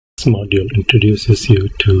module introduces you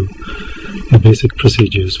to the basic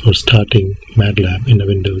procedures for starting MATLAB in a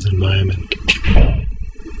Windows environment,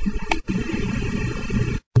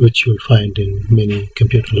 which you'll find in many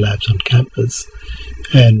computer labs on campus.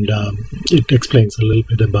 And it explains a little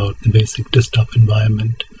bit about the basic desktop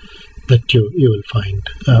environment that you will find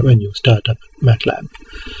when you start up MATLAB.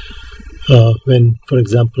 When, for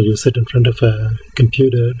example, you sit in front of a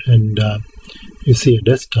computer and you see a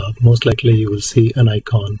desktop, most likely you will see an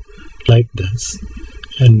icon like this,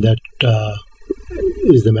 and that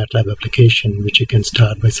is the MATLAB application, which you can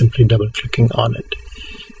start by simply double-clicking on it.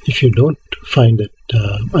 If you don't find that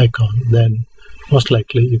icon, then most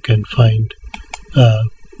likely you can find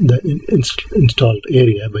the installed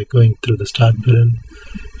area by going through the Start button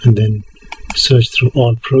and then search through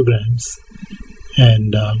all programs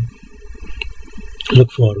and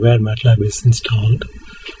look for where MATLAB is installed.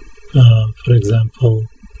 For example,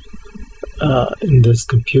 in this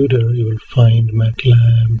computer you will find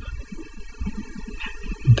MATLAB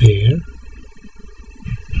there,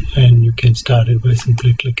 and you can start it by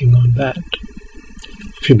simply clicking on that.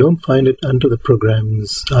 If you don't find it under the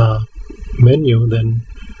programs menu, then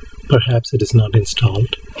perhaps it is not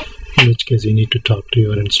installed, in which case you need to talk to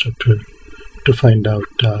your instructor to find out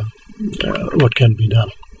what can be done.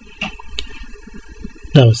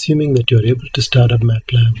 Now, assuming that you're able to start up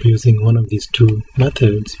MATLAB using one of these two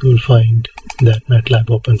methods, you will find that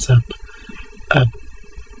MATLAB opens up a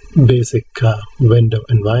basic window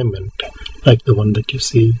environment like the one that you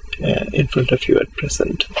see in front of you at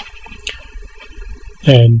present.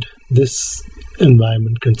 And this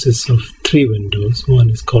environment consists of three windows. One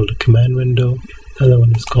is called a command window, the other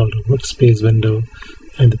one is called a workspace window,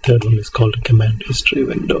 and the third one is called a command history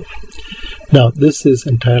window. Now, this is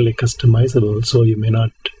entirely customizable, so you may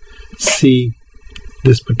not see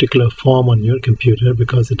this particular form on your computer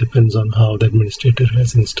because it depends on how the administrator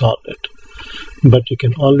has installed it. But you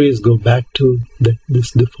can always go back to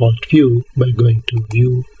this default view by going to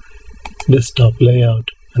View, Desktop Layout,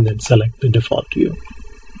 and then select the default view.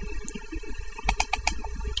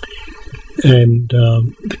 And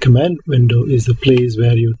the command window is the place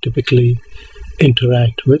where you typically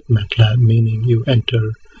interact with MATLAB, meaning you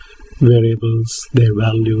enter variables, their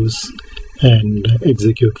values, and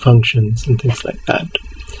execute functions and things like that.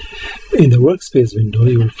 In the workspace window,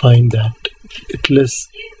 you will find that it lists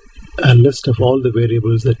a list of all the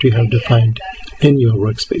variables that you have defined in your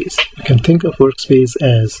workspace. You can think of workspace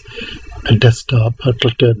as a desktop, a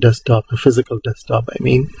cluttered desktop, a physical desktop,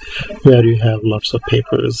 where you have lots of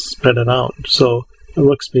papers spread around. So a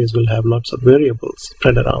workspace will have lots of variables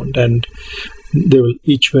spread around, and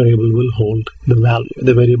each variable will hold the value.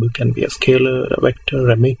 The variable can be a scalar, a vector,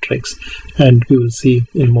 a matrix, and we will see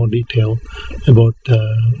in more detail about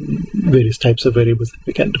various types of variables that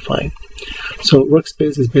we can define. So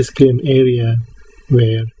workspace is basically an area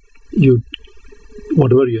where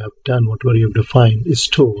whatever you have done, whatever you have defined is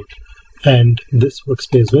stored, and this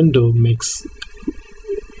workspace window makes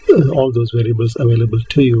all those variables available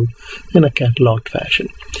to you in a cataloged fashion.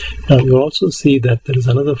 Now, you'll also see that there is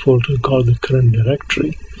another folder called the current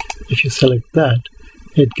directory. If you select that,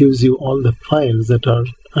 it gives you all the files that are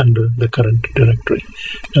under the current directory.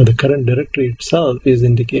 Now, the current directory itself is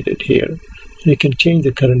indicated here. You can change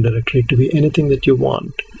the current directory to be anything that you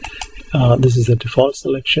want. This is a default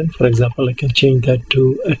selection. For example, I can change that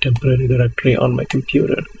to a temporary directory on my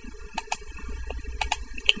computer.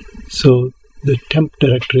 So the temp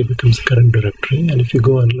directory becomes the current directory, and if you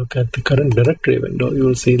go and look at the current directory window, you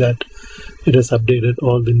will see that it has updated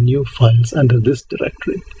all the new files under this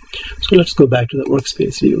directory. So let's go back to the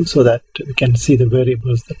workspace view so that we can see the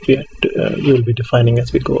variables that we will be defining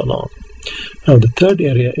as we go along. Now, the third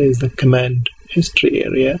area is the command history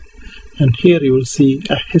area, and here you will see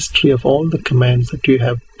a history of all the commands that you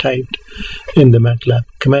have typed in the MATLAB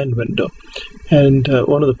command window. And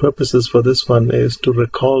one of the purposes for this one is to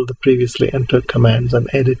recall the previously entered commands and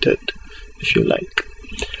edit it, if you like.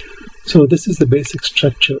 So this is the basic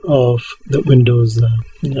structure of the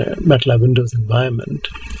MATLAB Windows environment.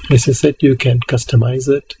 As I said, you can customize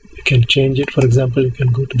it, you can change it. For example, you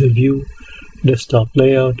can go to the View, Desktop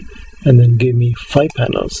Layout, and then give me 5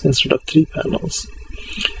 panels instead of 3 panels.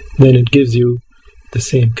 Then it gives you the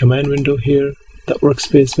same command window here, the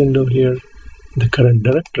workspace window here, the current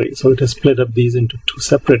directory. So it has split up these into 2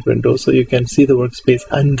 separate windows, so you can see the workspace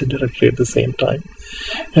and the directory at the same time.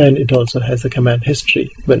 And it also has a command history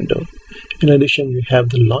window. In addition, you have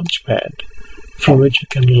the launchpad, from which you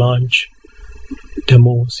can launch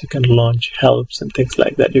demos, you can launch helps and things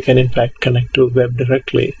like that. You can in fact connect to web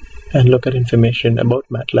directly and look at information about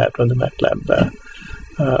MATLAB from the MATLAB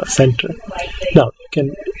center. Now you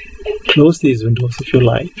can close these windows if you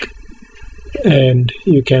like, and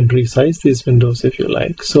you can resize these windows if you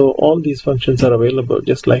like. So all these functions are available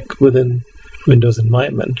just like within Windows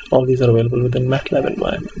environment. All these are available within MATLAB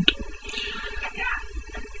environment.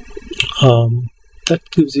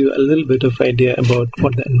 That gives you a little bit of idea about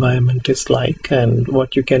what the environment is like and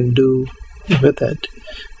what you can do with it.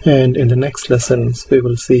 And in the next lessons, we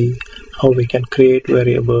will see how we can create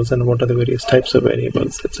variables and what are the various types of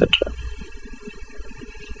variables, etc.